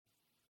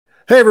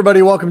Hey,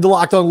 everybody. Welcome to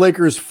Locked On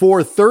Lakers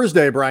for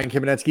Thursday. Brian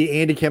Kamenetsky,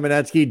 Andy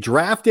Kamenetsky.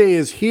 Draft day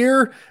is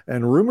here,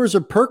 and rumors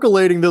are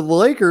percolating that the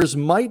Lakers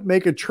might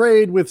make a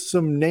trade with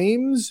some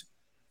names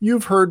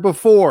you've heard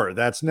before.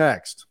 That's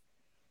next.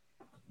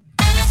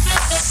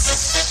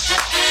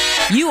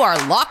 You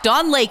are Locked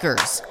On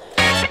Lakers,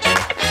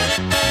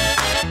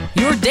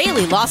 your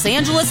daily Los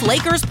Angeles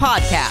Lakers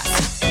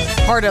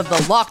podcast. Part of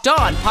the Locked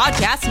On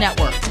Podcast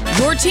Network,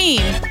 your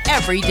team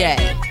every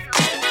day.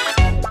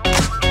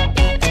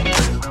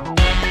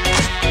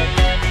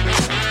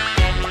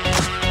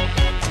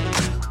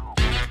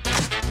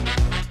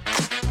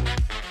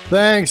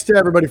 Thanks to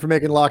everybody for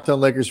making Locked On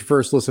Lakers your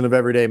first listen of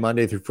every day,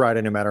 Monday through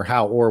Friday, no matter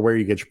how or where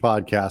you get your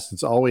podcast.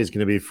 It's always going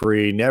to be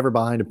free, never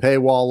behind a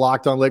paywall.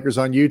 Locked On Lakers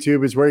on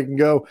YouTube is where you can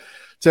go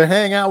to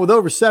hang out with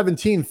over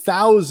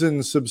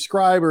 17,000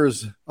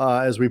 subscribers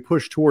as we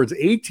push towards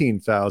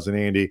 18,000,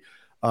 Andy.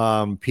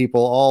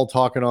 People all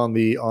talking on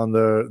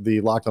the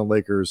Locked On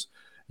Lakers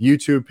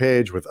YouTube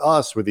page with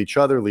us, with each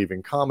other,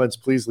 leaving comments.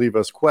 Please leave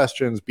us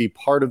questions. Be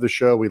part of the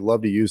show. We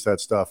love to use that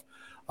stuff.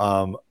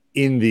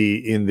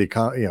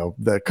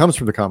 That comes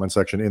from the comment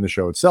section in the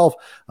show itself.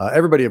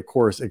 Everybody, of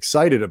course,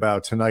 excited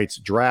about tonight's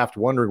draft,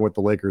 wondering what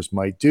the Lakers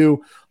might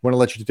do. Want to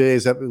let you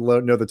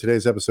know that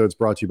today's episode is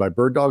brought to you by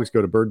Bird Dogs.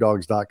 Go to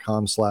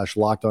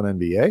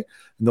birddogs.com/lockedonnba, and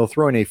they'll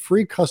throw in a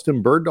free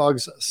custom Bird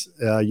Dogs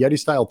Yeti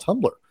style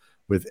tumbler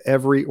with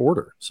every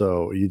order.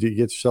 So you get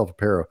yourself a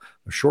pair of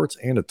shorts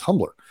and a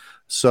tumbler.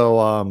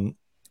 So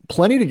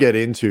plenty to get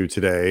into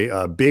today.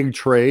 A big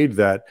trade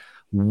that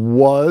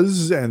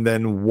was and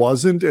then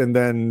wasn't and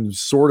then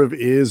sort of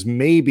is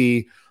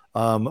maybe,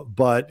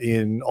 but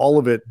in all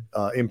of it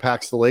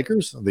impacts the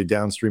Lakers, the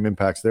downstream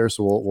impacts there.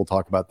 So we'll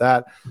talk about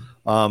that.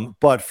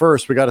 But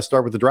first, we got to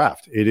start with the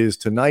draft. It is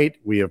tonight.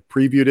 We have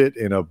previewed it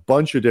in a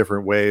bunch of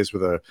different ways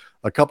with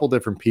a couple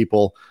different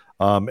people.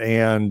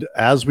 And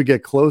as we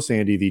get close,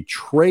 Andy, the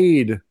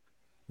trade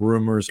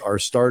rumors are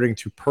starting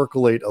to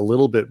percolate a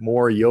little bit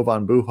more.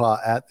 Jovan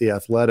Buha at The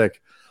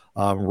Athletic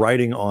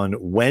writing on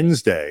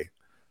Wednesday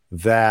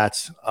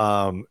that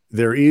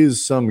there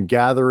is some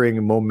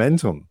gathering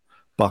momentum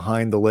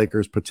behind the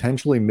Lakers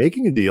potentially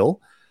making a deal.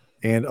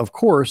 And of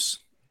course,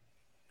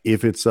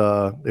 if it's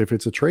a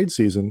trade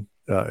season,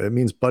 it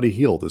means Buddy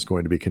Hield is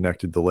going to be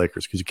connected to the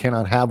Lakers, because you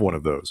cannot have one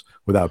of those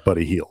without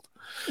Buddy Hield.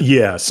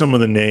 Yeah, some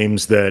of the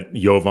names that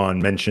Jovan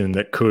mentioned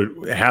that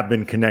could have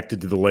been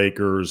connected to the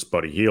Lakers: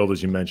 Buddy Hield,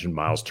 as you mentioned,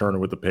 Miles Turner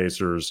with the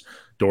Pacers,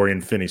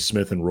 Dorian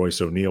Finney-Smith and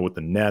Royce O'Neal with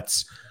the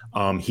Nets.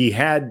 He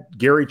had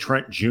Gary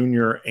Trent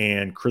Jr.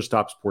 and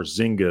Kristaps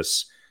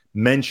Porzingis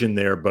mentioned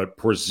there, but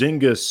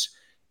Porzingis,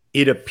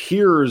 it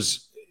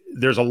appears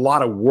there's a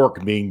lot of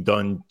work being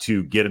done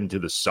to get him to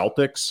the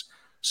Celtics.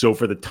 So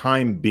for the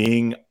time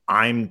being,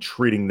 I'm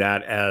treating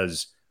that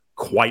as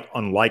quite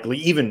unlikely,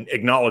 even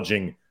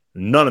acknowledging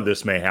none of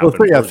this may happen.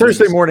 Well, yeah,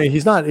 Thursday morning,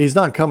 he's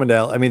not coming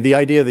down. I mean, the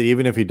idea that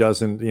even if he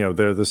doesn't, the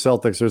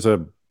Celtics, there's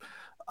a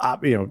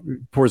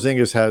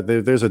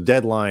Porzingis there's a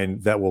deadline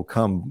that will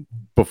come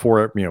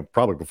before,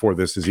 probably before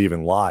this is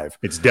even live.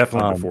 It's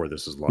definitely before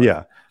this is live.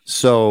 Yeah.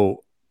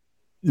 So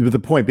the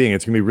point being,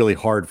 it's going to be really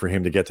hard for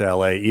him to get to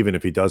LA, even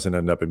if he doesn't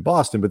end up in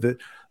Boston. But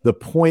the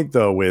point,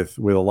 though, with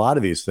a lot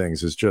of these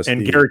things is just,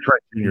 and Gary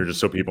Trent Jr., just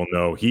so people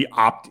know, he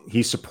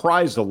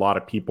surprised a lot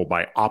of people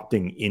by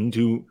opting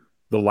into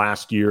the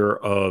last year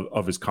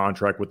of his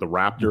contract with the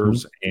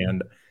Raptors. Mm-hmm.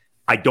 And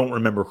I don't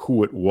remember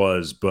who it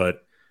was,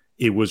 but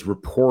it was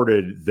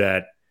reported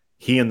that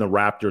he and the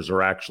Raptors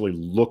are actually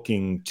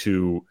looking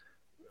to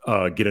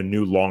get a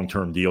new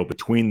long-term deal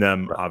between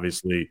them. Right.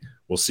 Obviously,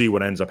 we'll see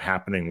what ends up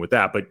happening with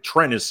that. But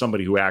Trent is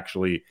somebody who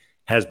actually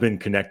has been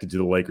connected to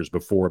the Lakers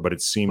before, but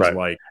it seems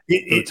like for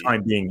the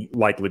time being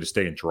likely to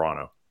stay in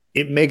Toronto.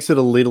 It makes it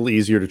a little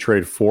easier to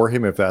trade for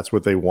him if that's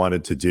what they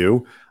wanted to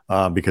do,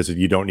 because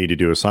you don't need to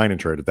do a sign and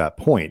trade at that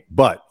point.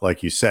 But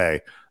like you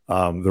say,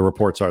 the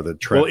reports are that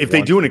Trent. Well, if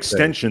they do an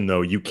extension,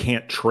 though, you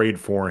can't trade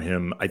for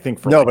him. I think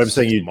for but I'm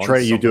saying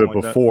you do it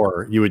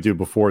before. You would do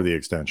before the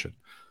extension.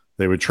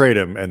 They would trade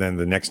him, and then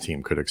the next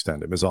team could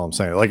extend him. Is all I'm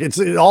saying. Like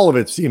all of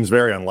it seems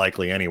very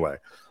unlikely anyway.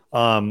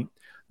 The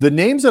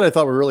names that I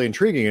thought were really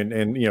intriguing,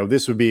 and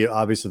this would be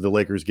obviously the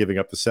Lakers giving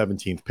up the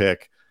 17th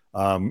pick.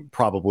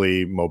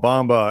 Probably Mo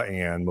Bamba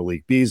and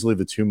Malik Beasley,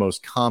 the two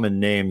most common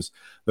names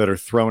that are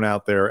thrown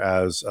out there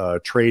as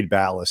trade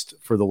ballast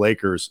for the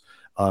Lakers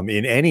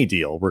in any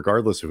deal,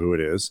 regardless of who it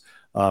is.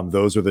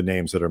 Those are the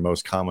names that are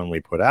most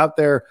commonly put out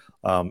there.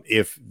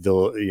 If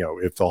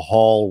the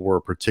haul were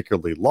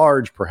particularly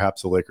large,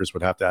 perhaps the Lakers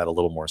would have to add a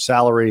little more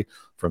salary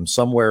from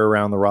somewhere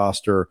around the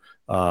roster.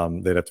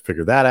 They'd have to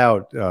figure that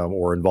out,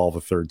 or involve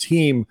a third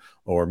team,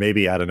 or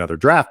maybe add another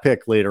draft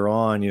pick later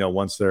on,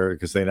 once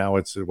because now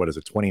it's,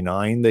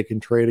 29 they can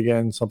trade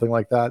again, something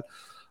like that.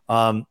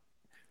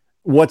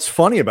 What's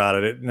funny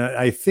about it, and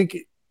I think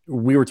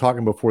we were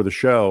talking before the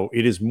show,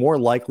 it is more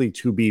likely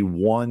to be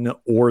one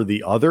or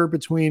the other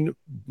between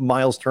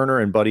Miles Turner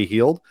and Buddy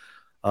Hield.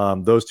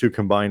 Those two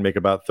combined make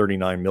about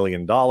 $39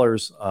 million,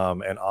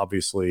 and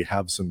obviously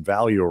have some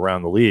value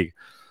around the league.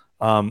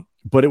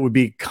 But it would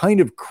be kind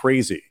of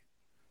crazy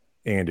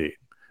Andy,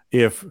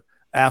 if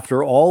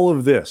after all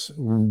of this,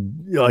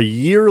 a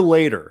year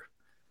later,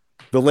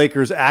 the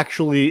Lakers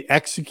actually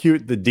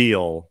execute the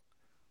deal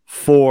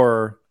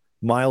for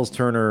Miles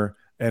Turner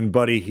and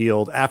Buddy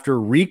Hield after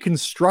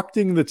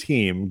reconstructing the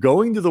team,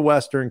 going to the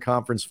Western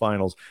Conference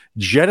Finals,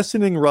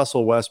 jettisoning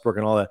Russell Westbrook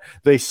and all that,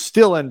 they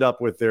still end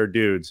up with their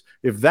dudes.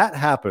 If that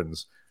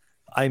happens,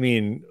 I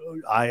mean,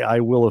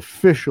 I will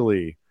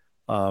officially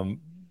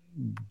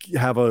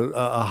have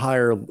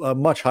a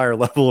much higher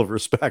level of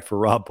respect for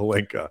Rob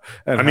Pelinka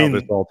and how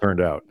this all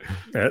turned out.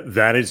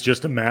 That is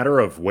just a matter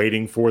of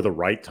waiting for the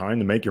right time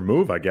to make your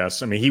move, I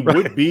guess. I mean, he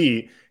would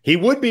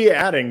be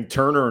adding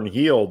Turner and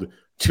Hield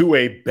to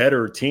a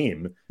better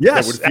team. Yes,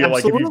 that would feel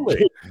absolutely.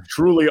 Like if you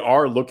truly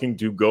are looking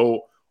to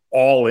go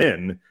all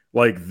in,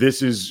 like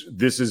this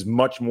is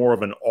much more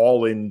of an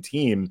all-in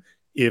team.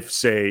 If,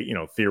 say,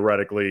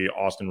 theoretically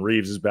Austin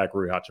Reeves is back,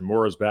 Rui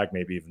Hachimura is back,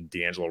 maybe even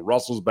D'Angelo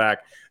Russell's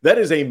back, that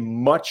is a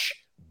much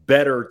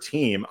better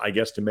team, I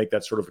guess, to make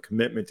that sort of a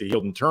commitment to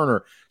Hield and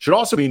Turner. Should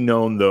also be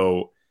known,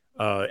 though,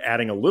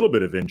 adding a little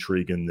bit of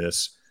intrigue in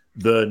this,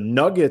 the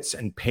Nuggets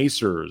and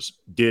Pacers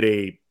did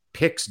a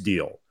picks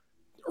deal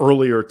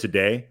earlier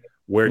today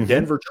where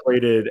Denver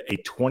traded a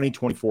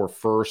 2024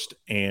 first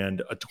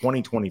and a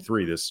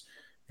 2023,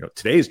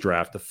 today's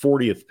draft, the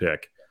 40th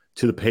pick,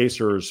 to the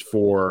Pacers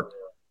for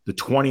the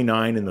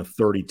 29 and the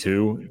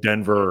 32.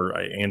 Denver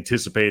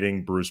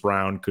anticipating Bruce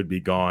Brown could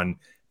be gone.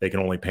 They can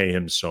only pay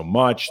him so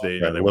much.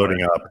 They're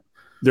loading up.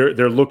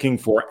 They're looking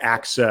for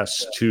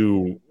access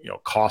to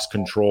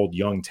cost-controlled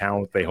young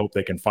talent. They hope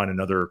they can find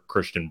another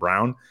Christian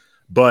Brown.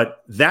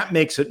 But that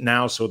makes it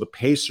now so the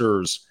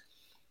Pacers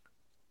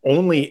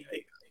only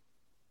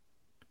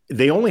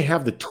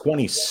have the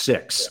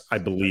 26, I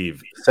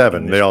believe.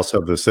 7. They also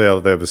have the sale.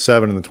 They have the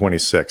 7 and the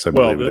 26, I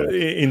believe. Well,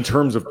 in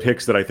terms of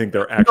picks that I think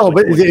they're actually. No,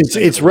 but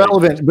it's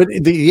relevant. But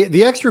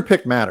the extra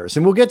pick matters,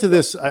 and we'll get to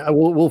this.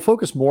 We'll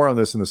focus more on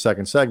this in the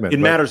second segment. It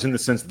matters in the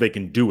sense that they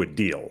can do a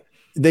deal.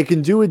 They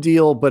can do a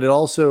deal, but it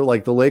also,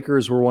 like, the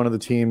Lakers were one of the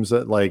teams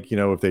that, like,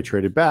 if they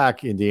traded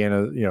back,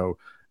 Indiana,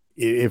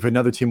 if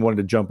another team wanted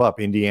to jump up,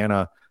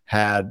 Indiana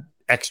had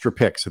extra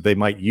picks that they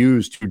might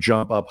use to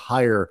jump up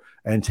higher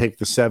and take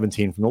the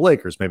 17 from the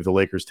Lakers. Maybe the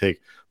Lakers take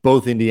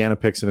both Indiana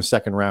picks in a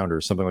second round or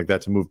something like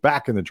that to move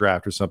back in the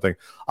draft or something.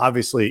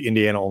 Obviously,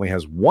 Indiana only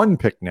has one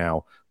pick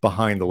now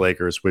behind the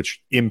Lakers,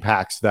 which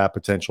impacts that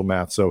potential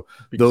math. So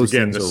those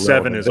again, the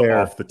 7 is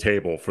off the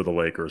table for the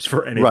Lakers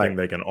for anything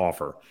they can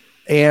offer.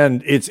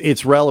 And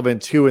it's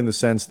relevant too in the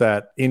sense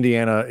that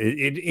Indiana,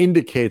 it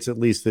indicates at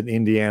least that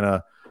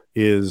Indiana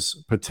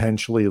is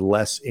potentially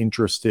less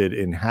interested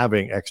in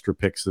having extra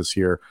picks this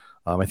year.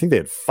 I think they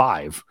had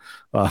 5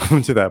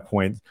 to that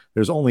point.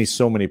 There's only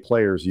so many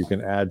players you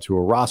can add to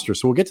a roster.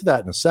 So we'll get to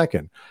that in a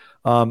second.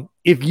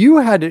 If you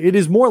had to, it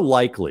is more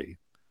likely,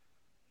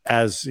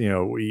 as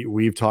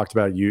we've talked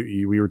about,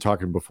 we were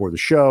talking before the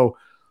show,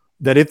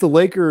 that if the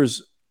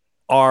Lakers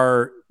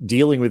are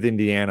dealing with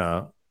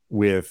Indiana,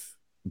 with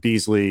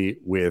Beasley,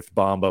 with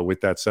Bamba,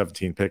 with that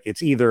 17th pick,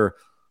 it's either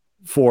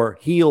for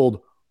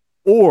Hield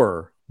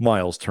or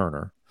Miles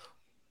Turner.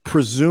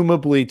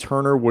 Presumably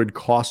Turner would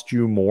cost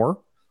you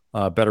more,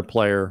 better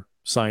player,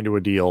 signed to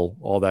a deal,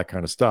 all that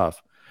kind of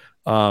stuff.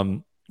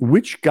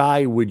 Which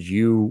guy would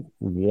you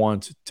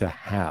want to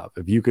have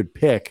if you could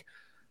pick?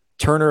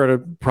 Turner at a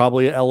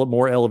probably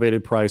more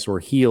elevated price or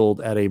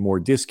Hield at a more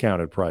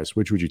discounted price?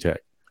 Which would you take?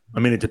 I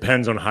mean, it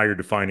depends on how you're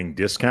defining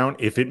discount.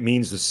 If it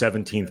means the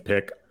 17th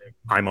pick,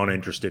 I'm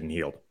uninterested in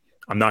Hield.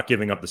 I'm not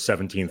giving up the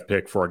 17th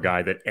pick for a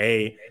guy that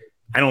A,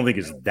 I don't think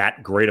is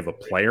that great of a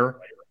player,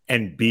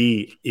 and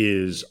B,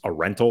 is a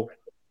rental,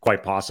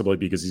 quite possibly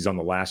because he's on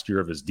the last year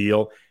of his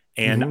deal.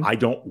 And I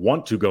don't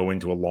want to go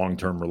into a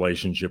long-term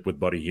relationship with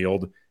Buddy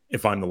Hield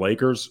if I'm the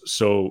Lakers.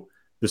 So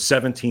the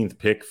 17th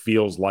pick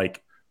feels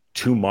like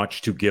too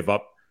much to give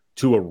up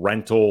to a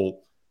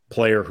rental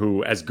player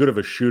who, as good of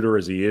a shooter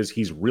as he is,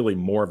 he's really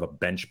more of a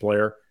bench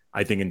player,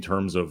 I think, in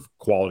terms of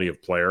quality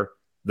of player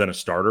than a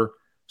starter.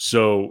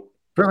 So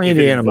certainly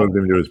Indiana moved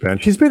him to his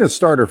bench. He's been a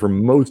starter for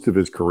most of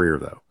his career,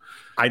 though.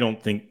 I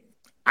don't think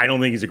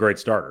he's a great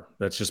starter.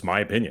 That's just my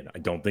opinion. I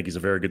don't think he's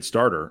a very good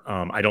starter.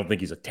 I don't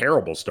think he's a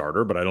terrible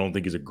starter, but I don't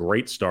think he's a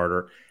great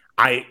starter.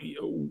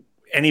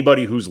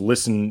 Anybody who's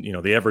listened,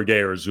 the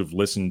everydayers who've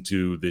listened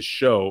to this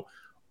show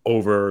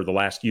over the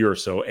last year or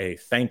so, A,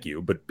 thank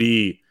you, but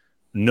B,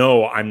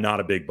 no, I'm not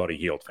a big Buddy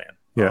Hield fan.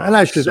 Yeah, and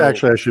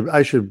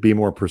I should be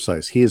more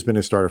precise. He has been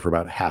a starter for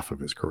about half of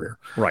his career.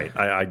 Right.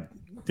 I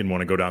didn't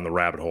want to go down the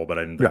rabbit hole, but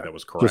I didn't think that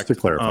was correct. Just to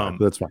clarify,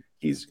 that's fine.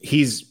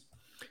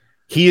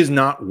 He is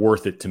not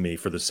worth it to me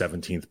for the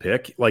 17th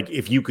pick. Like,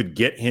 if you could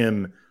get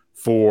him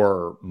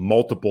for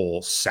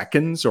multiple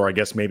seconds, or I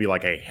guess maybe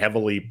like a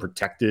heavily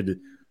protected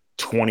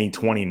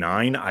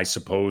 2029, I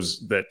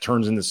suppose that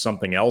turns into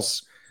something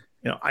else.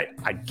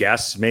 I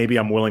guess maybe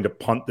I'm willing to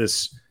punt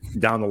this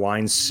down the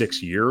line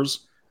 6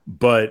 years,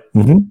 but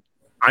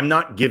I'm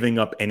not giving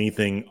up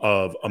anything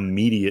of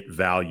immediate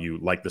value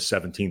like the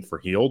 17th for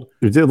Hield.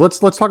 Let's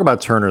talk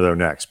about Turner though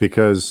next,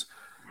 because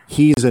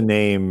he's a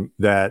name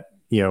that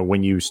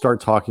when you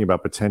start talking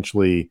about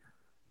potentially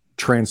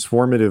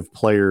transformative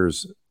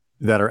players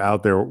that are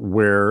out there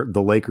where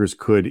the Lakers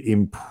could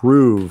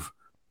improve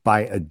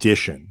by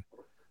addition,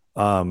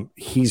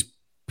 he's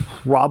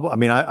probably, I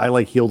mean, I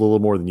like Hield a little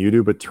more than you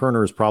do, but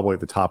Turner is probably at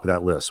the top of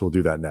that list. So we'll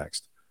do that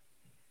next.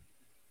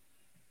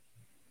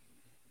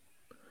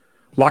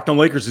 Locked On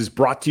Lakers is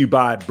brought to you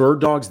by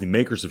Bird Dogs, the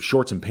makers of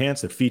shorts and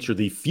pants that feature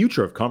the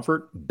future of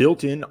comfort,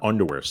 built-in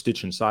underwear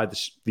stitched inside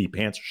the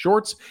pants or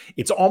shorts.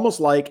 It's almost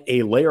like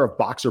a layer of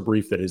boxer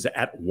brief that is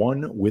at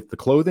one with the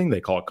clothing.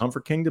 They call it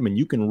Comfort Kingdom, and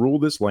you can rule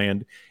this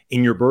land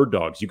in your Bird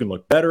Dogs. You can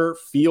look better,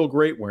 feel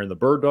great wearing the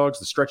Bird Dogs.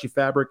 The stretchy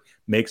fabric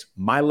makes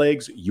my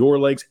legs, your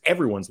legs,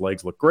 everyone's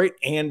legs look great,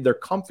 and they're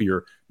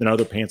comfier than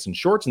other pants and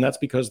shorts, and that's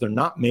because they're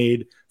not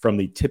made from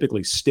the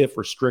typically stiff,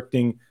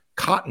 restricting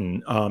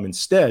cotton.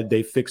 Instead,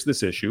 they fix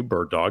this issue,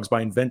 Bird Dogs,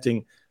 by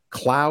inventing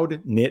cloud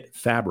knit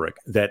fabric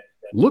that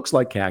looks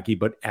like khaki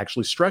but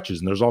actually stretches.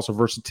 And there's also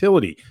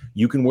versatility.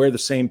 You can wear the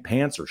same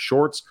pants or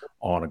shorts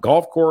on a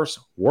golf course,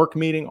 work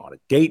meeting, on a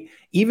date,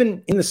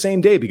 even in the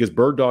same day, because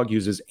Bird Dog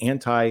uses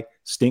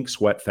anti-stink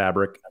sweat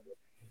fabric.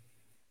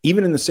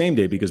 Even in the same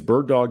day, because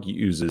Bird Dog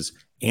uses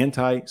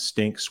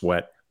anti-stink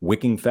sweat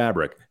wicking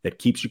fabric that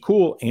keeps you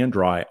cool and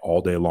dry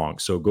all day long.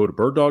 So go to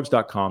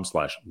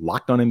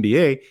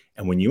birddogs.com/LockedOnNBA.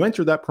 And when you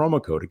enter that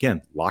promo code,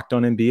 again,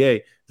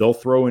 LockedOnNBA, they'll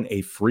throw in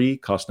a free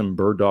custom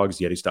Bird Dogs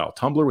Yeti style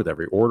tumbler with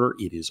every order.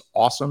 It is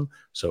awesome.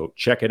 So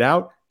check it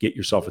out. Get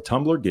yourself a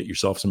tumbler. Get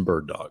yourself some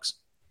Bird Dogs.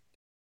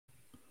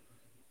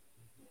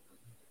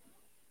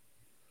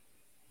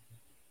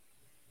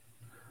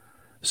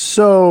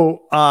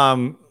 So,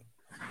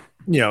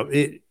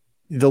 the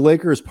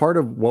Lakers, part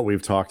of what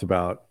we've talked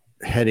about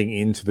heading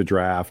into the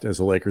draft as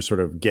the Lakers sort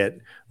of get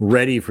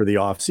ready for the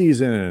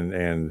offseason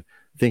and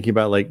thinking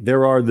about, like,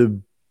 there are the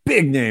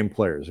big name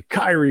players,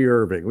 Kyrie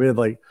Irving, with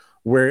like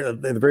where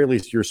at the very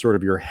least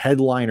your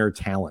headliner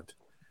talent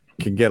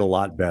can get a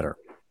lot better.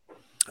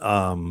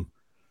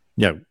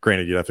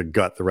 Granted, you'd have to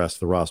gut the rest of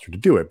the roster to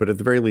do it, but at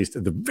the very least,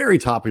 at the very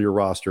top of your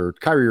roster,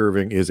 Kyrie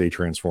Irving is a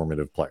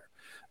transformative player.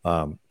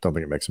 Don't think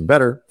it makes him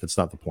better. That's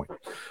not the point.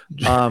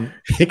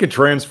 He can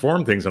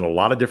transform things in a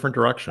lot of different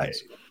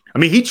directions. I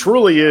mean, he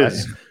truly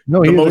is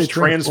the most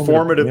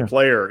transformative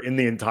player in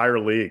the entire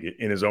league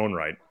in his own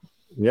right.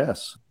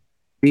 Yes.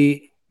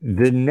 The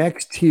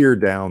next tier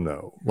down,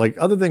 though, like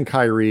other than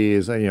Kyrie,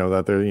 is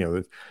that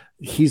they're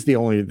he's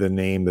the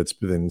name that's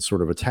been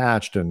sort of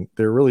attached, and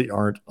there really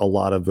aren't a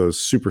lot of those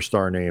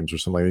superstar names or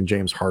something. Like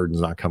James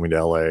Harden's not coming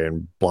to LA,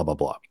 and blah blah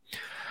blah.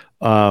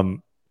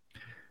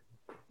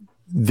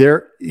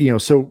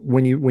 So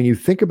when you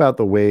think about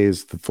the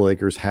ways that the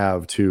Lakers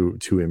have to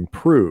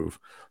improve,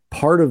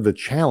 part of the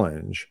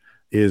challenge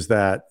is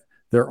that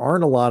there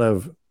aren't a lot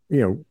of,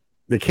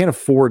 they can't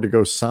afford to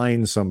go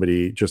sign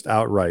somebody just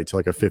outright to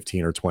like a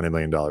 $15 or $20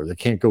 million. They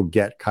can't go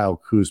get Kyle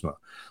Kuzma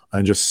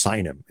and just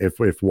sign him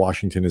if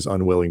Washington is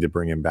unwilling to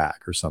bring him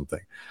back or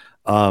something.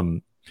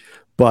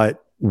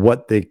 But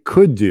what they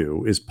could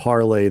do is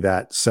parlay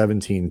that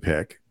 17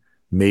 pick,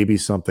 maybe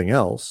something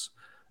else,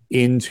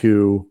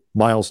 into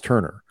Miles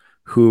Turner,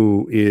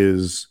 who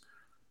is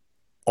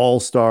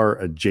all-star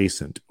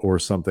adjacent or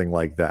something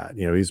like that.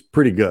 He's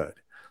pretty good.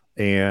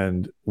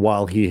 And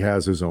while he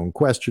has his own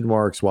question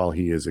marks, while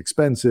he is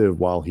expensive,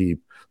 while he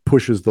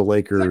pushes the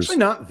Lakers, he's actually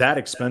not that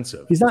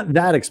expensive. He's not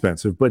that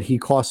expensive, but he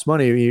costs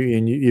money.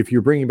 And if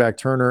you're bringing back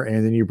Turner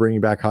and then you're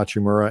bringing back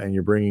Hachimura and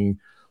you're bringing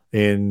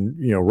in,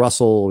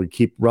 Russell, you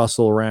keep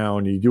Russell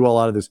around, you do a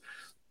lot of this,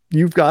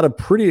 you've got a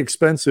pretty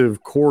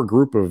expensive core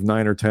group of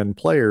 9 or 10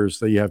 players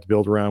that you have to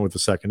build around with the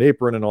second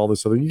apron and all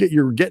this other.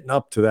 You're getting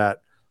up to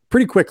that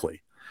pretty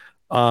quickly.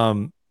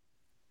 I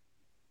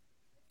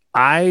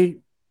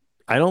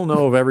don't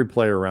know if every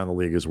player around the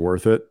league is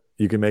worth it.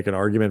 You can make an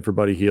argument for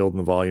Buddy Hield and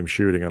the volume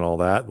shooting and all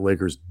that. The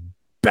Lakers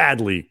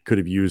badly could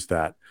have used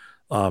that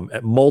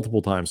at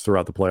multiple times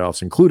throughout the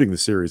playoffs, including the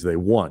series they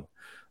won.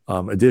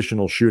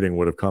 Additional shooting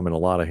would have come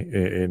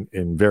in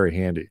in very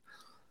handy.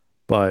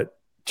 But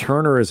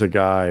Turner is a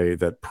guy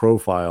that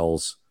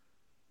profiles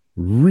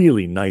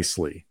really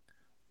nicely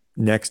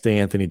next to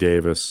Anthony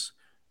Davis.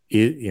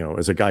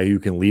 As a guy who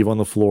can leave on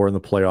the floor in the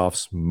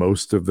playoffs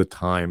most of the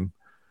time,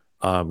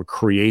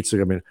 creates.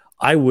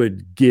 I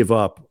would give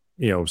up,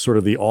 sort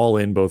of the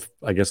all-in, both,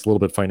 I guess, a little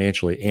bit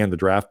financially and the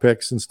draft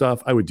picks and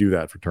stuff. I would do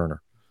that for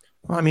Turner.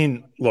 I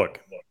mean, look,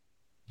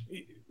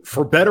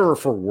 for better or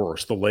for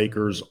worse, the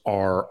Lakers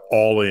are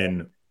all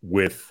in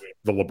with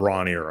the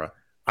LeBron era.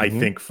 I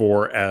think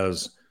for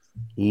as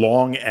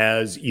long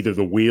as either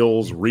the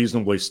wheels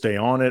reasonably stay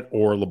on it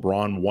or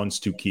LeBron wants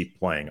to keep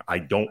playing. I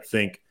don't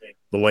think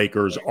the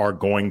Lakers are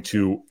going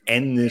to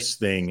end this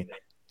thing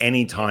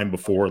anytime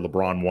before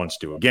LeBron wants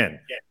to. Again,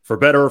 for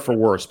better or for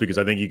worse, because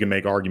I think you can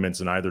make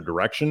arguments in either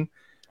direction.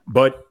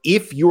 But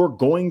if you're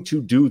going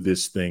to do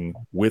this thing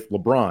with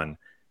LeBron,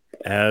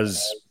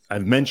 as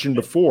I've mentioned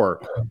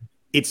before,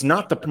 it's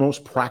not the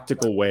most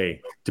practical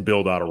way to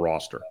build out a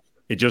roster.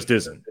 It just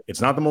isn't.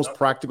 It's not the most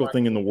practical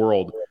thing in the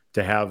world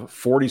to have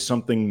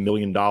 $40-something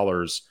million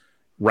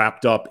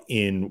wrapped up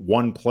in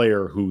one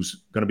player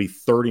who's going to be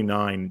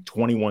 39,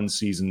 21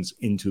 seasons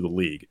into the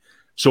league.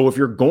 So if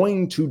you're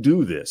going to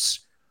do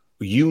this,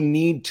 you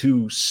need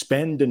to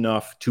spend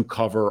enough to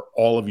cover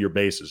all of your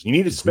bases. You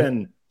need to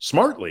spend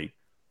smartly.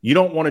 You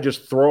don't want to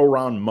just throw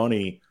around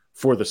money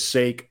for the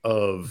sake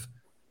of,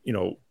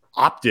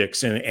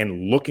 optics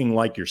and looking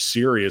like you're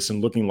serious and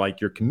looking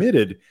like you're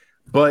committed.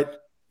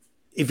 But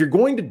if you're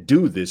going to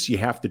do this, you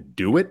have to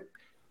do it.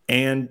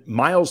 And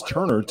Miles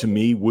Turner, to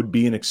me, would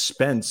be an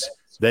expense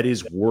that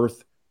is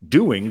worth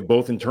doing,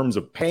 both in terms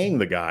of paying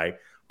the guy,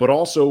 but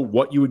also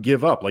what you would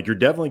give up. Like, you're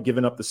definitely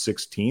giving up the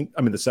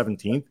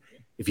 17th.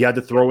 If you had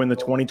to throw in the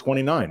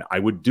 2029, I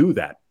would do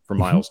that for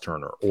Miles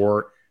Turner.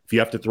 Or if you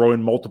have to throw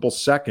in multiple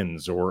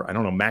seconds, or I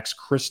don't know, Max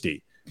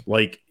Christie,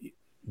 like,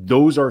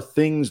 those are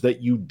things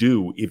that you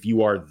do if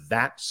you are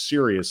that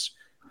serious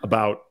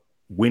about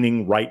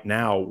winning right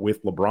now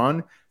with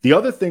LeBron. The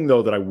other thing,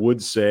 though, that I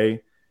would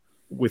say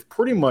with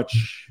pretty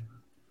much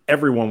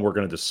everyone we're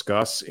going to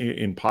discuss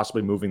in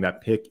possibly moving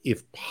that pick,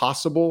 if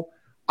possible,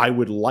 I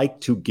would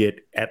like to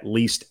get at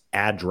least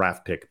a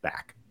draft pick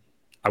back.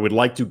 I would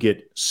like to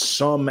get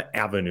some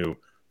avenue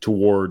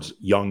towards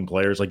young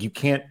players. Like, you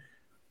can't,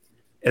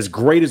 as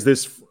great as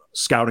this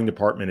scouting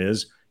department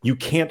is, you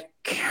can't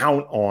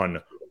count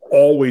on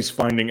always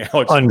finding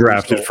Alex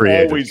undrafted free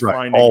agents,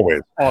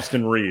 finding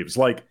Austin Reeves.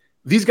 Like,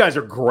 these guys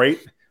are great,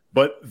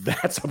 but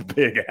that's a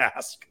big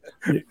ask.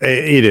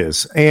 It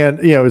is. And,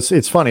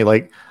 it's funny.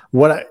 Like,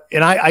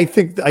 I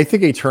think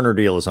a Turner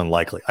deal is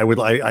unlikely. I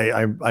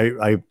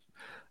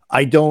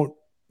don't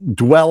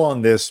dwell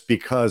on this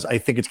because I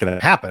think it's going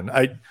to happen.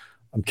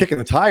 I'm kicking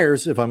the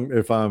tires if I'm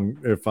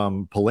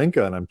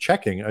Pelinka and I'm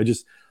checking.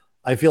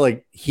 I feel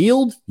like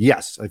Hield,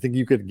 yes, I think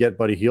you could get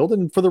Buddy Hield,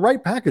 and for the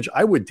right package,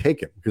 I would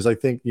take him because I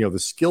think the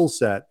skill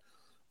set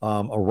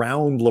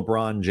around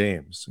LeBron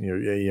James,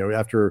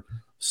 after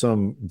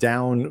some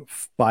down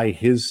by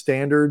his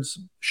standards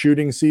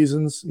shooting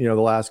seasons, the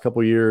last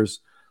couple of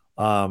years,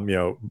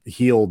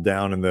 Hield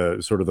down in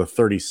the sort of the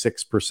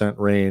 36%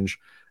 range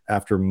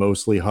after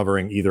mostly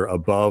hovering either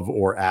above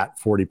or at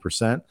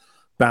 40%,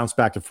 bounced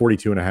back to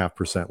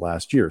 42.5%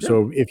 last year. Yeah.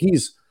 So if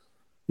he's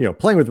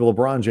playing with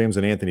LeBron James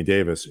and Anthony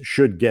Davis,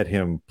 should get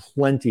him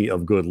plenty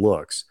of good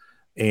looks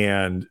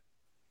and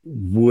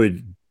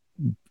would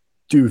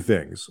do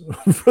things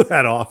for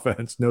that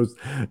offense.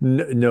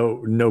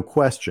 No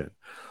question.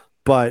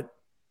 But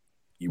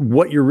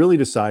what you're really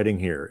deciding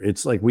here,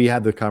 it's like we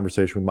had the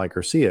conversation with Mike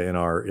Garcia in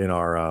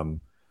our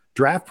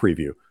draft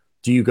preview.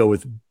 Do you go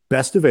with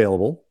best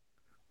available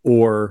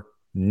or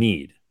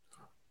need?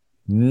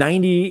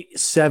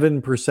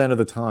 97% of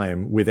the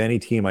time with any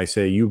team, I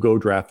say you go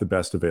draft the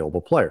best available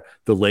player.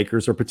 The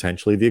Lakers are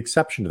potentially the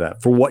exception to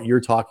that for what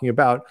you're talking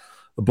about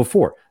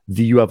before.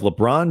 You have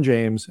LeBron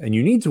James and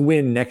you need to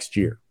win next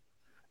year.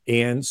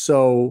 And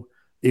so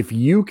if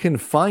you can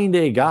find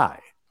a guy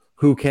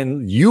who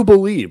can, you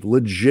believe,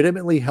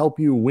 legitimately help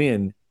you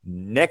win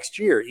next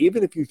year,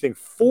 even if you think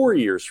 4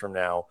 years from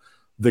now,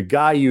 the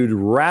guy you'd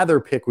rather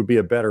pick would be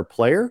a better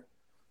player,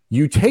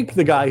 you take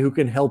the guy who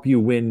can help you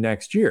win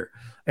next year.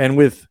 And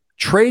with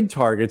trade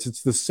targets,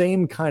 it's the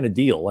same kind of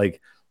deal. Like,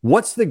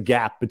 what's the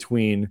gap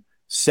between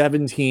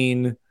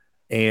 17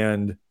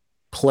 and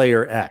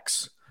player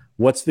X?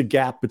 What's the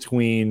gap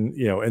between,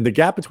 and the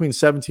gap between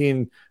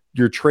 17,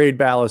 your trade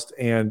ballast,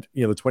 and,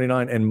 the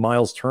 29 and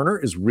Miles Turner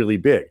is really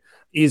big.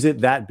 Is it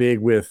that big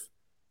with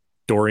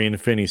Dorian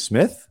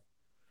Finney-Smith?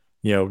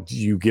 Do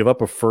you give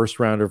up a first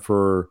rounder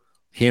for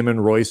him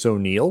and Royce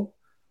O'Neal?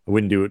 I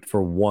wouldn't do it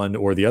for one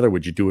or the other.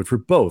 Would you do it for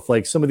both?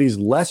 Like some of these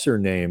lesser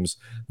names,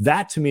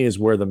 that to me is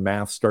where the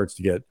math starts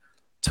to get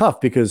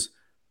tough, because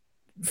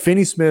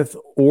Finney-Smith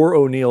or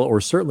O'Neal, or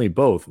certainly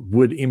both,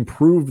 would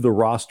improve the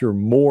roster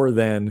more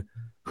than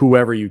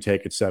whoever you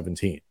take at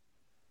 17.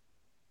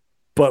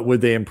 But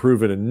would they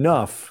improve it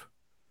enough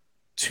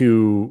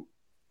to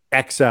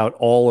X out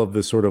all of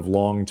the sort of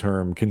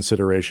long-term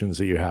considerations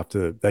that you have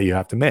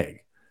to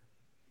make?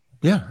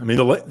 Yeah, I mean,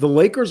 the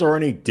Lakers are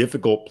in a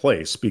difficult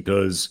place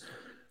because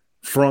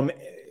from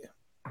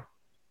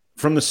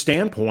the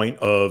standpoint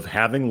of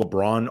having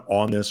LeBron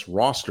on this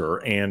roster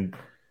and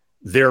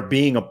there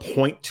being a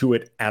point to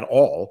it at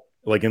all,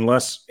 like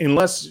unless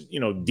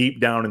deep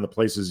down in the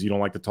places you don't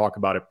like to talk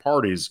about at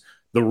parties,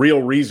 the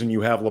real reason you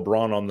have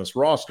LeBron on this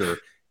roster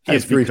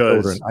is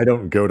because I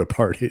don't go to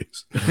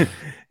parties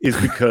is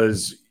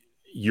because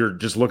you're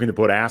just looking to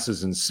put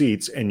asses in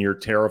seats and you're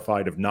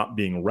terrified of not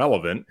being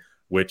relevant,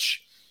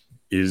 which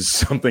is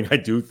something I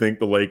do think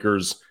the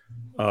Lakers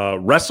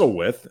wrestle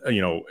with,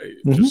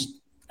 just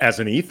as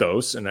an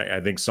ethos. And I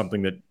think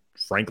something that,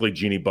 frankly,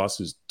 Jeannie Buss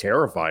is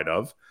terrified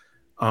of.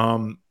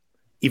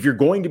 If you're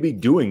going to be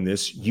doing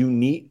this, you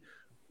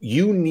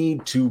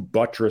need to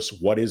buttress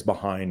what is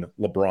behind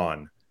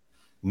LeBron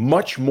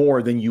much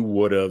more than you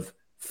would have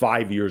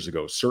 5 years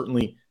ago,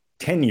 certainly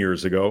 10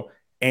 years ago.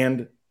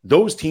 And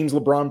those teams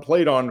LeBron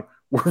played on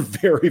were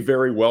very,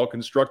 very well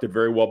constructed,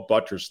 very well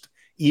buttressed,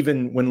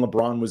 even when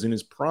LeBron was in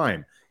his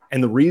prime.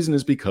 And the reason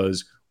is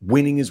because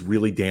winning is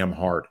really damn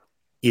hard.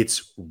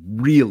 It's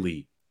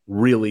really,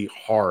 really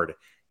hard.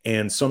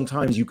 And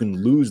sometimes you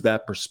can lose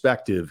that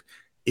perspective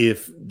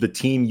if the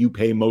team you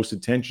pay most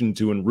attention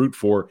to and root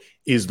for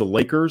is the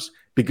Lakers,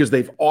 because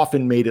they've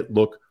often made it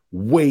look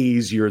way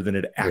easier than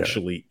it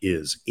actually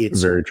is.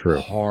 It's very true.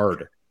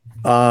 Hard.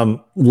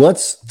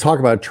 Let's talk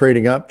about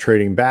trading up,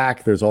 trading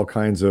back. There's all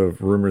kinds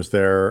of rumors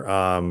there,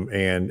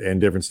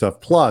 and different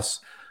stuff. Plus,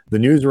 the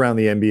news around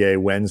the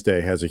NBA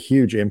Wednesday has a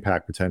huge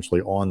impact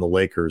potentially on the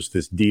Lakers.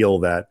 This deal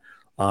that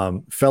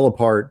fell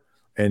apart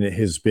and it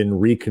has been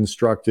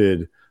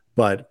reconstructed,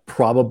 but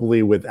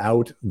probably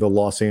without the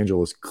Los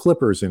Angeles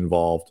Clippers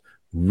involved.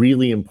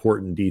 Really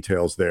important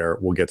details there.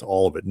 We'll get to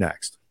all of it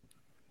next.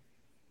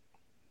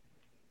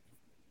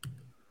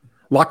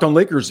 Locked On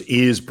Lakers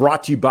is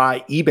brought to you by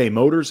eBay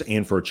Motors,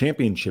 and for a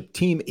championship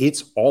team,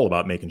 it's all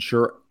about making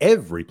sure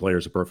every player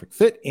is a perfect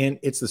fit, and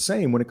it's the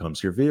same when it comes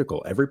to your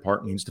vehicle. Every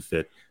part needs to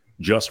fit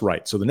just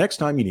right. So the next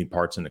time you need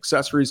parts and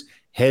accessories,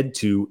 head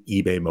to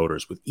eBay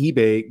Motors. With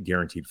eBay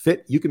Guaranteed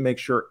Fit, you can make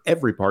sure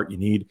every part you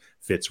need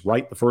fits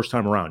right the first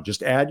time around.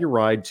 Just add your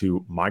ride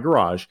to My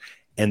Garage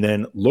and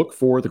then look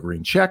for the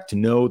green check to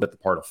know that the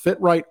part will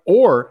fit right,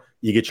 or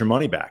you get your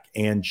money back.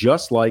 And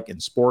just like in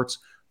sports,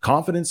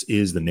 confidence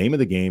is the name of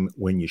the game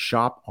when you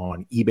shop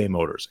on eBay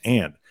Motors.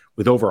 And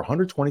with over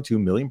 122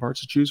 million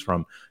parts to choose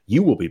from,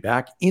 you will be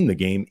back in the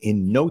game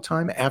in no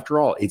time. After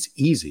all, it's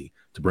easy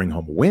to bring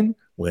home a win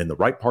when the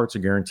right parts are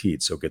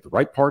guaranteed. So get the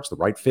right parts, the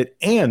right fit,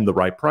 and the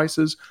right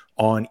prices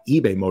on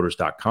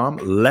ebaymotors.com.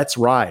 Let's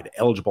ride.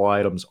 Eligible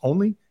items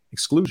only.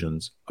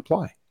 Exclusions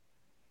apply.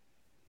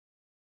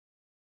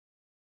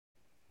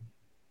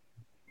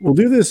 We'll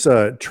do this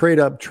trade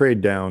up, trade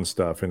down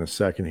stuff in a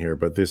second here,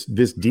 but this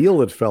deal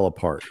that fell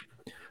apart,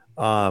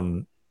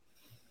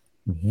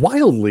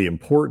 wildly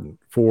important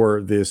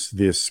for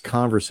this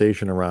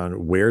conversation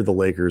around where the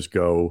Lakers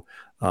go.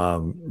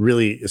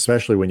 Really,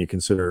 especially when you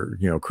consider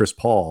Chris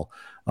Paul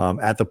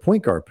at the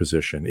point guard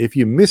position. If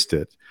you missed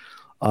it,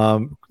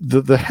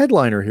 the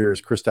headliner here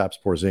is Kristaps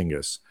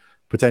Porzingis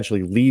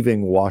potentially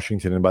leaving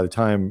Washington, and by the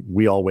time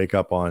we all wake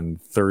up on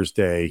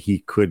Thursday, he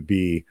could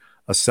be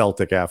a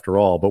Celtic after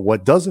all. But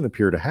what doesn't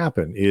appear to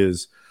happen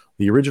is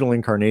the original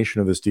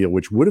incarnation of this deal,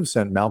 which would have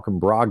sent Malcolm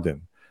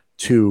Brogdon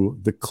to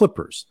the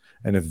Clippers.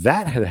 And if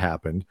that had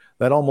happened,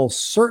 that almost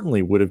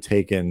certainly would have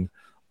taken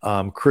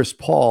Chris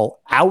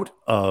Paul out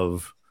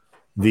of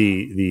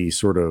the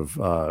sort of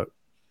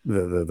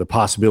the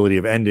possibility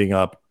of ending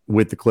up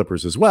with the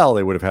Clippers as well.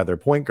 They would have had their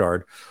point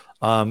guard,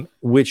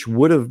 which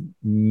would have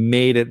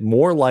made it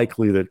more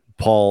likely that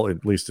Paul,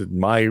 at least in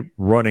my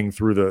running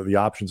through the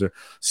options,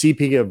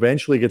 CP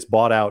eventually gets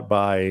bought out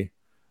by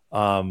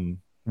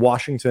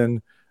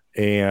Washington,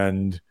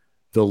 and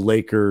the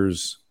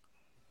Lakers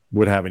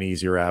would have an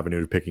easier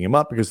avenue to picking him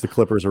up because the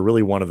Clippers are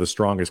really one of the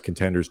strongest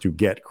contenders to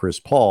get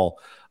Chris Paul.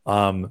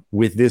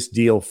 With this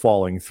deal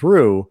falling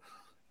through,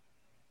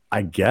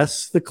 I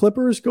guess the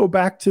Clippers go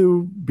back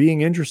to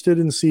being interested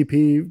in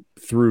CP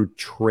through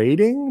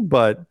trading,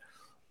 but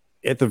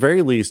at the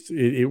very least,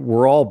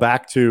 we're all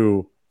back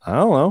to, I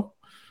don't know.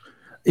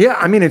 Yeah,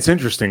 I mean, it's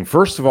interesting.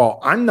 First of all,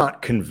 I'm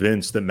not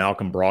convinced that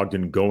Malcolm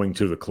Brogdon going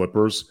to the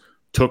Clippers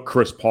took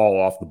Chris Paul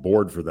off the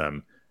board for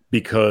them,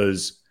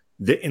 because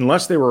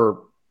unless they were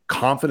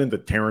confident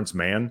that Terrence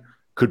Mann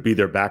could be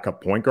their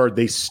backup point guard,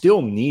 they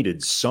still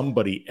needed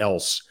somebody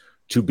else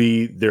to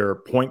be their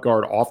point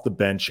guard off the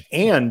bench.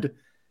 And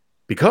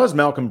because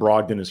Malcolm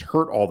Brogdon is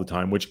hurt all the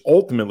time, which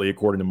ultimately,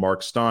 according to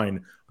Mark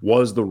Stein,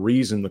 was the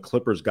reason the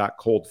Clippers got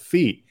cold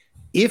feet,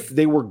 if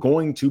they were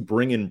going to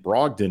bring in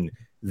Brogdon,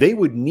 they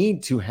would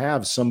need to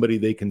have somebody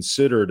they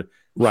considered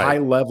high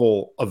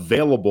level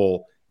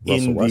available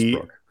Russell in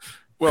Westbrook.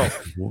 Well,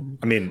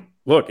 I mean,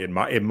 look, it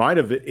might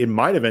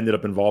have ended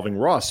up involving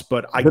Russ,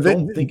 but I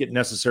don't think it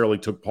necessarily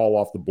took Paul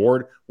off the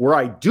board. Where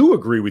I do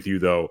agree with you,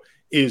 though,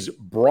 is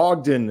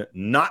Brogdon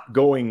not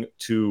going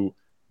to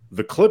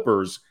the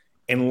Clippers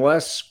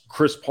unless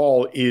Chris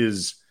Paul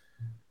is,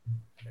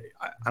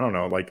 I don't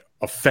know, like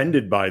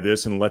offended by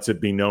this and lets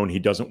it be known he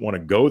doesn't want to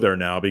go there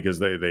now because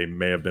they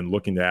may have been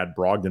looking to add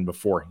Brogdon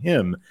before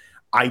him.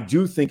 I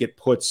do think it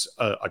puts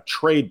a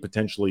trade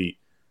potentially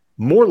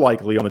more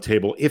likely on the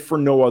table, if for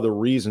no other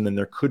reason than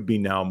there could be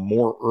now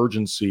more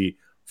urgency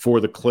for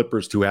the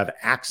Clippers to have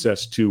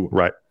access to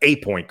a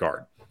point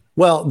guard.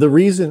 Well, the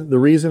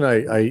reason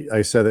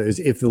I said that is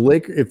if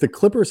the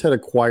Clippers had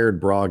acquired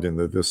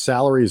Brogdon, the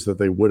salaries that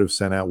they would have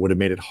sent out would have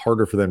made it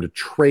harder for them to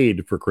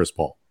trade for Chris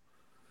Paul.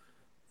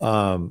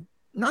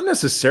 Not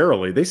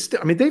necessarily.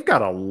 They've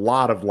got a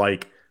lot of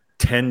like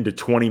 $10 to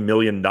 $20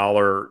 million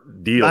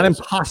deals. Not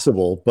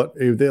impossible, but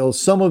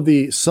some of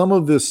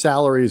the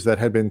salaries that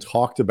had been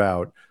talked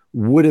about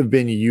would have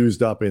been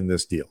used up in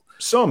this deal.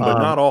 Some, but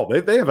not all.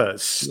 They have a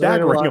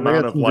staggering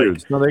amount of like.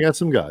 Dudes. No, they got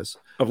some guys.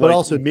 But like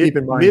also keep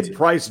in mind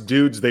mid-price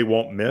dudes they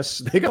won't miss.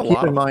 They got a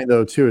lot. Keep in mind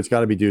though too, it's got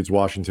to be dudes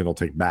Washington will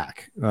take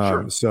back.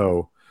 Sure.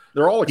 So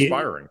they're all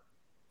expiring.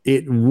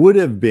 It would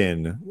have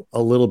been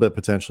a little bit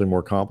potentially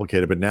more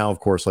complicated, but now, of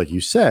course, like you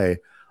say,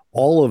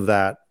 all of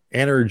that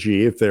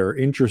energy, if they're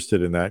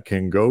interested in that,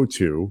 can go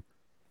to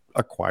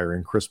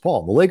acquiring Chris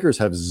Paul. The Lakers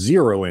have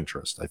zero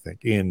interest, I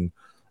think, in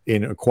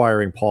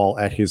acquiring Paul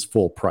at his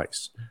full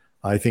price.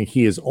 I think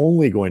he is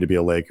only going to be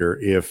a Laker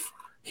if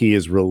he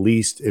is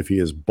released, if he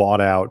is bought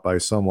out by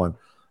someone.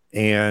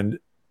 And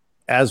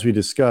as we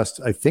discussed,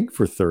 I think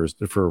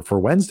for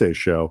Wednesday's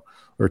show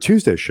or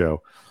Tuesday's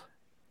show,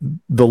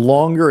 the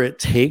longer it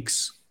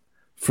takes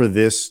for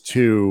this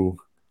to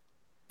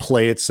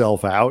play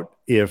itself out,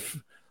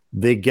 if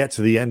they get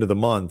to the end of the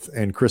month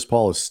and Chris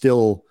Paul is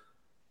still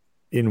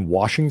in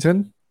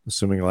Washington,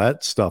 assuming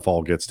that stuff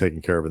all gets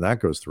taken care of and that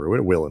goes through,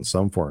 it will in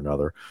some form or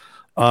another.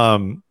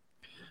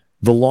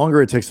 The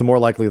longer it takes, the more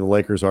likely the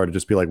Lakers are to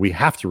just be like, we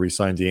have to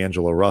re-sign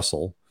D'Angelo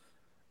Russell.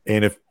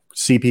 And if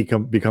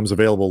CP becomes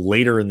available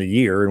later in the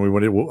year and we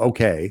want it,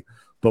 okay,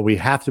 but we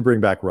have to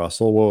bring back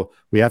Russell. Well,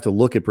 we have to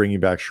look at bringing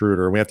back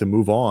Schroeder, and we have to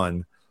move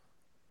on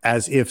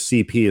as if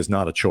CP is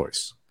not a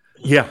choice.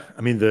 Yeah.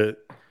 I mean, the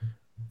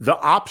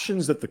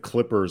options that the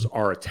Clippers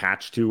are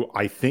attached to,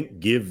 I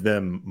think, give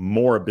them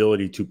more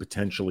ability to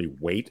potentially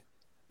wait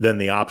than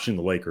the option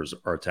the Lakers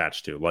are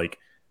attached to. Like,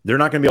 they're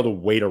not going to be able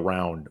to wait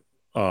around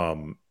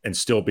and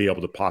still be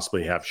able to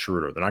possibly have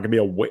Schroeder. They're not going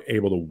to be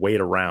able to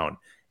wait around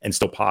and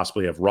still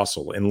possibly have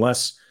Russell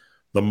unless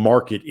the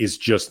market is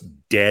just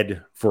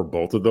dead for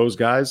both of those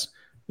guys.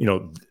 You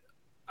know,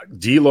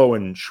 D'Lo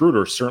and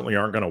Schroeder certainly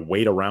aren't going to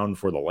wait around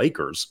for the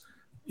Lakers.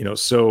 You know,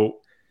 so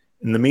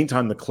in the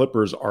meantime, the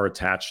Clippers are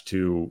attached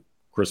to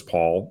Chris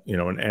Paul, you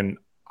know, and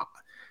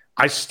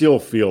I still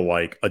feel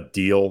like a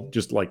deal,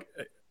 just like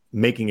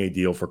making a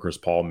deal for Chris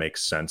Paul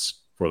makes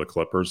sense for the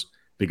Clippers,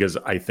 because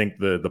I think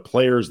the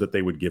players that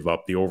they would give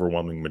up, the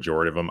overwhelming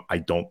majority of them, I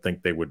don't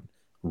think they would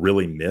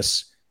really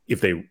miss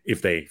if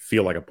they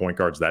feel like a point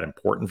guard's that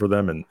important for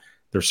them. And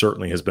there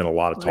certainly has been a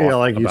lot of talk. Yeah,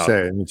 like you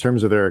say, in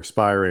terms of their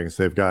expirings,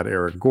 they've got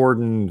Eric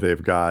Gordon,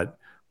 they've got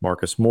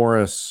Marcus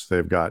Morris,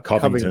 they've got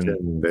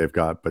Covington, they've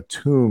got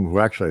Batum, who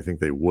actually I think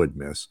they would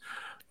miss.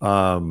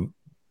 You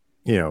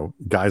know,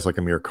 guys like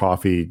Amir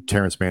Coffey,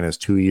 Terrence Mann has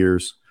 2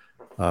 years.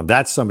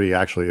 That's somebody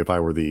actually, if I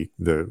were the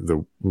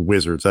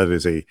Wizards, that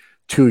is a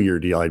 2-year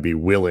deal. I'd be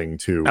willing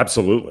to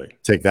absolutely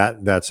take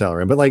that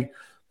salary. But like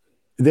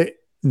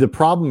the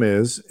problem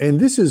is, and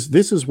this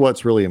is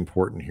what's really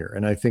important here,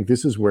 and I think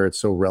this is where it's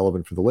so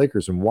relevant for the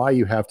Lakers and why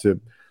you have to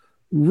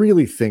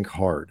really think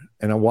hard,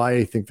 and why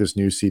I think this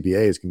new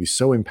CBA is going to be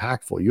so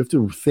impactful. You have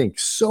to think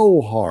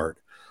so hard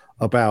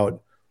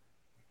about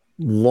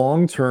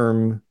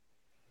long-term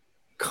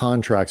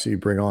contracts that you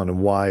bring on, and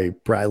why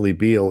Bradley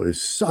Beal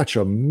is such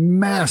a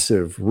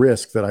massive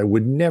risk that I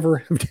would never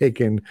have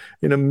taken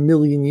in a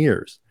million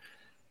years.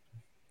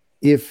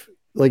 If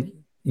like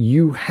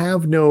you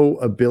have no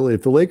ability,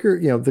 if the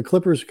Lakers, you know, the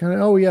Clippers kind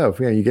of,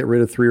 you get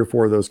rid of 3 or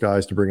 4 of those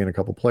guys to bring in a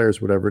couple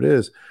players, whatever it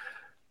is,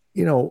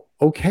 you know,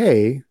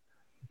 okay.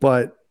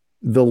 But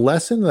the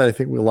lesson that I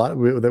think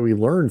that we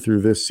learned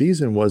through this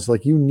season was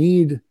like, you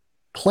need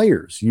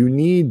players, you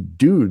need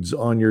dudes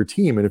on your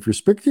team. And if you're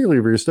still going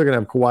to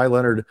have Kawhi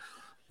Leonard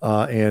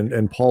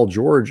and Paul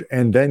George,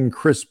 and then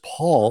Chris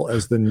Paul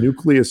as the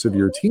nucleus of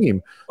your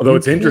team. Although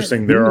it's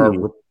interesting, there are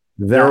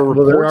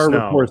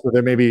reports that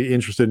they may be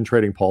interested in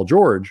trading Paul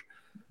George.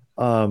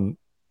 And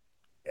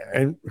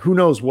who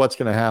knows what's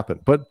going to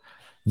happen. But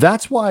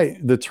that's why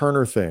the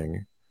Turner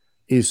thing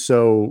is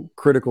so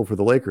critical for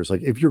the Lakers.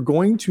 Like, if you're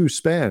going to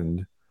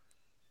spend,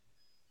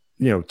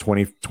 you know,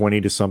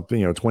 20 to something,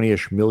 you know,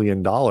 $20-ish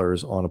million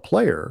on a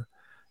player,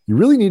 you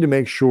really need to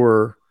make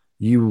sure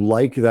you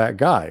like that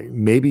guy.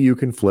 Maybe you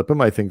can flip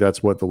him. I think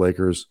that's what the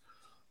Lakers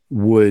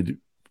would,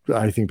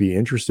 I think, be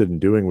interested in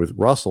doing with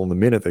Russell. And the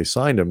minute they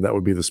signed him, that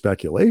would be the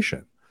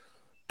speculation.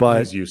 But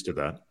he's used to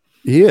that.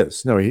 He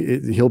is. No,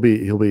 he'll be,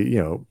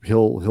 you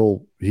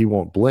know, he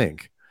won't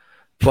blink.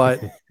 But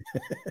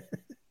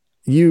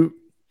you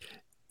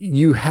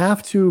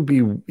have to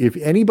be, if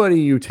anybody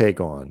you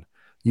take on,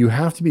 you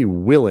have to be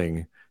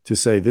willing to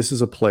say, this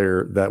is a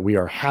player that we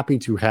are happy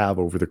to have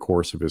over the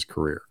course of his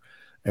career.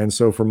 And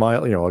so for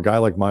a guy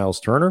like Miles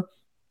Turner,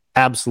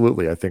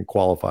 absolutely, I think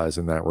qualifies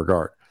in that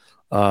regard.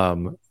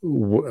 You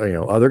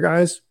know, other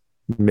guys,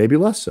 maybe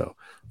less so.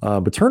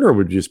 But Turner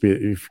would just be,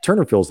 if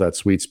Turner fills that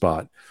sweet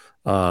spot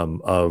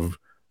of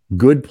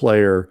good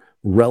player,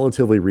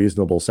 relatively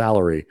reasonable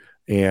salary.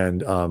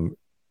 And,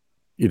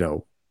 you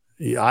know,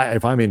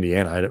 if I'm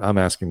Indiana, I'm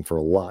asking for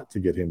a lot to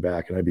get him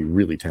back, and I'd be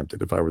really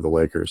tempted if I were the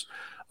Lakers.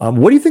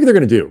 What do you think they're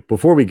going to do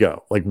before we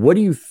go? Like, what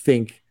do you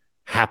think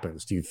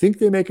happens? Do you think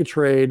they make a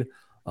trade?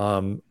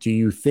 Do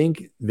you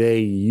think they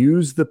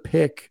use the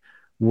pick?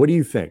 What do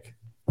you think?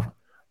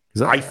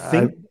 Because I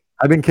think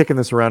I've been kicking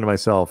this around to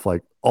myself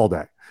like all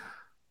day.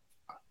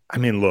 I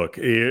mean, look,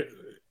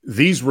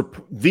 these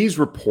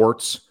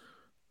reports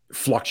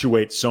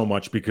fluctuate so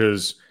much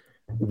because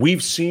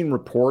we've seen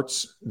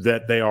reports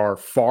that they are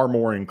far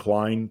more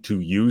inclined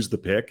to use the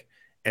pick,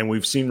 and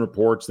we've seen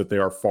reports that they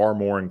are far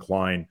more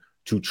inclined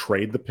to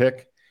trade the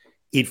pick.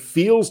 It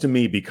feels to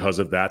me, because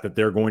of that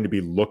they're going to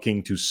be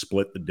looking to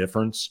split the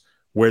difference,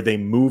 where they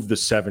move the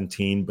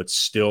 17 but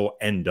still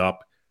end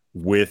up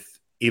with,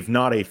 if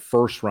not a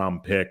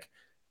first-round pick,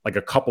 like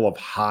a couple of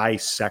high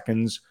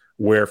seconds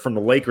where from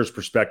the Lakers'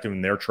 perspective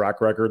and their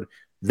track record,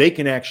 they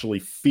can actually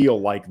feel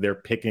like they're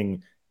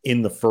picking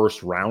in the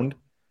first round.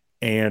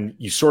 And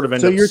you sort of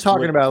end up. So you're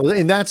talking about,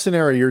 in that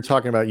scenario, you're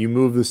talking about you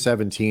move the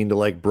 17 to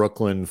like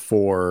Brooklyn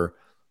for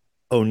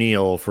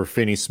O'Neal, for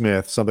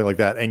Finney-Smith, something like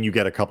that, and you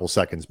get a couple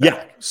seconds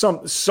back. Yeah,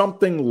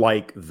 something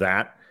like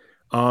that.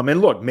 And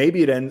look,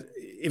 maybe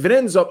if it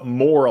ends up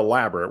more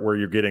elaborate, where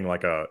you're getting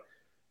like a,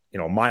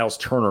 Miles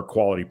Turner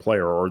quality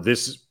player, or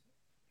this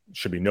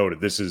should be noted,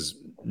 this is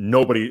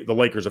nobody. The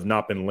Lakers have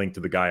not been linked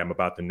to the guy I'm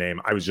about to name.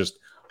 I was just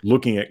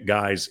looking at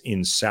guys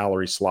in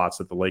salary slots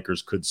that the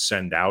Lakers could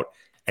send out,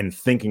 and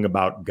thinking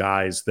about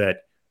guys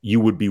that you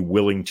would be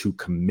willing to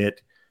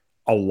commit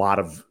a lot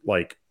of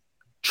like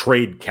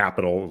trade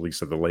capital, at least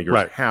that the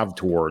Lakers have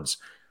towards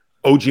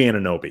OG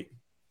Anunoby.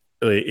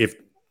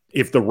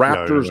 If the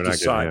Raptors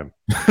decide,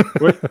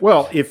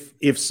 well,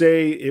 if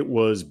say it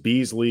was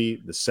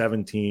Beasley, the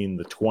 17,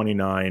 the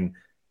 29,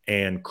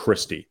 and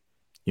Christie,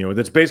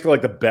 that's basically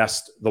like the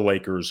best the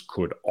Lakers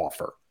could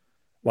offer.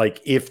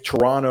 Like if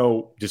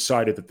Toronto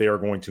decided that they are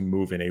going to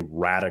move in a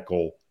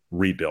radical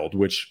rebuild,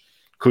 which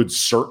could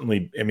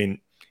certainly,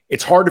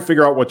 it's hard to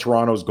figure out what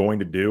Toronto is going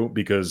to do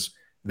because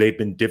they've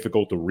been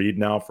difficult to read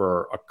now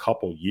for a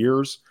couple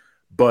years,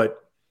 and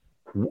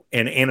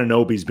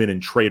Anunoby's been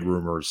in trade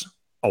rumors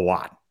a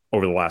lot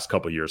over the last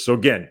couple of years. So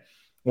again,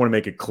 I want to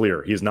make it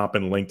clear, he has not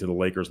been linked to the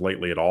Lakers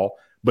lately at all,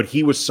 but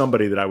he was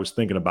somebody that I was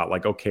thinking about,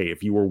 like, okay,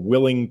 if you were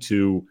willing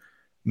to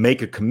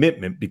make a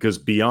commitment, because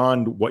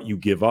beyond what you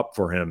give up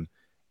for him,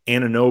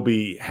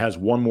 Anunoby has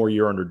one more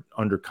year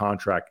under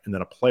contract and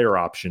then a player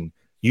option,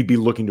 you'd be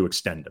looking to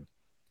extend him.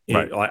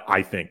 Right.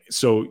 I think.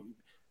 So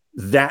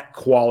that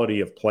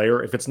quality of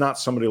player, if it's not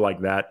somebody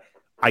like that,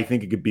 I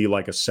think it could be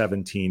like a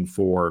 17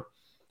 for,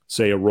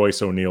 say, a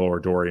Royce O'Neal or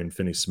Dorian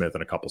Finney-Smith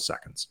in a couple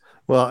seconds.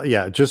 Well,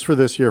 yeah, just for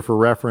this year, for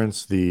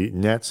reference, the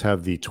Nets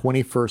have the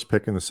 21st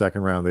pick in the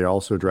second round. They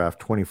also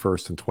draft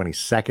 21st and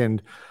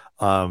 22nd.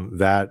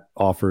 That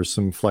offers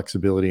some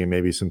flexibility and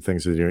maybe some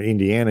things to do.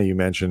 Indiana, you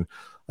mentioned,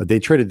 they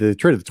traded the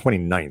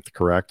 29th,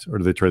 correct? Or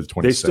did they trade the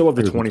 26th? They still have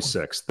the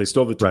 26th. They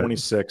still have the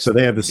 26th. Right. So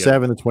they have the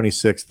 7, the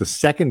 26th, the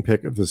second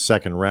pick of the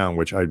second round,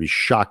 which I'd be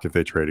shocked if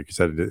they traded, because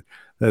that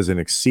is an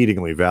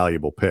exceedingly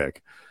valuable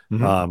pick.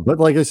 Mm-hmm. But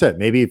like I said,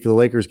 maybe if the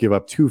Lakers give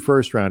up 2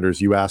 first-rounders,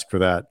 you ask for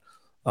that,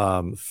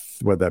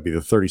 would that be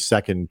the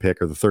 32nd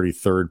pick or the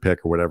 33rd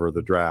pick or whatever of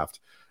the draft,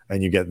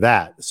 and you get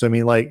that. So,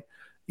 it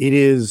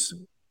is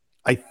 –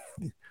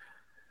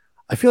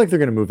 I feel like they're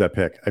going to move that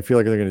pick. I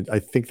think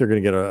they're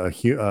going to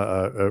get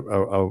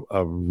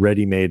a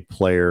ready-made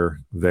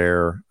player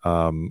there.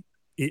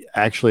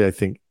 Actually, I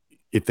think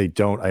if they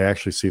don't, I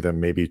actually see them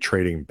maybe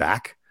trading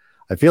back.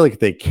 I feel like if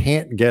they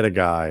can't get a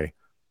guy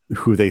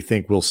who they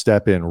think will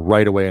step in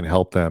right away and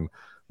help them,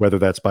 whether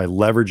that's by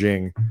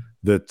leveraging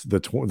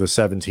the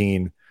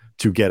 17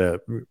 to get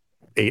an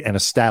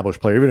established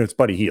player, even if it's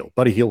Buddy Hield.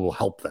 Buddy Hield will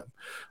help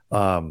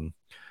them.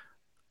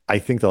 I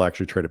think they'll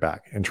actually trade it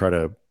back and try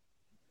to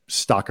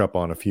stock up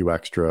on a few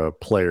extra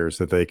players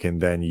that they can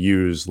then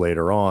use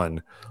later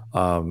on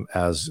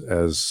as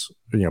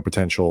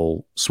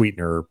potential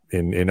sweetener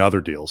in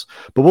other deals.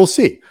 But we'll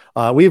see.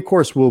 We of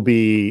course will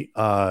be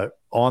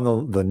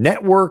on the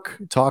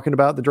network talking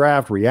about the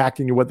draft,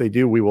 reacting to what they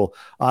do. We will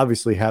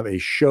obviously have a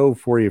show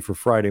for you for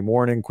Friday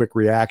morning, quick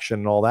reaction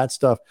and all that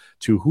stuff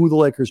to who the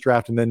Lakers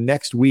draft. And then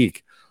next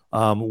week,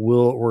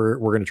 we're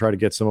going to try to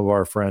get some of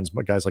our friends,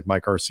 guys like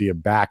Mike Garcia,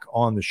 back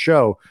on the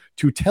show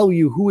to tell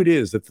you who it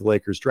is that the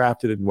Lakers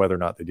drafted and whether or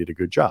not they did a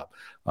good job.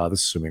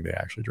 This is assuming they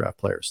actually draft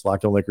players.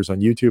 Locked On Lakers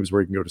on YouTube is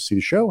where you can go to see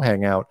the show,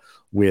 hang out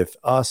with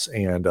us,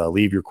 and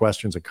leave your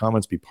questions and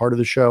comments, be part of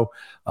the show.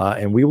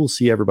 And we will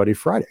see everybody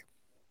Friday.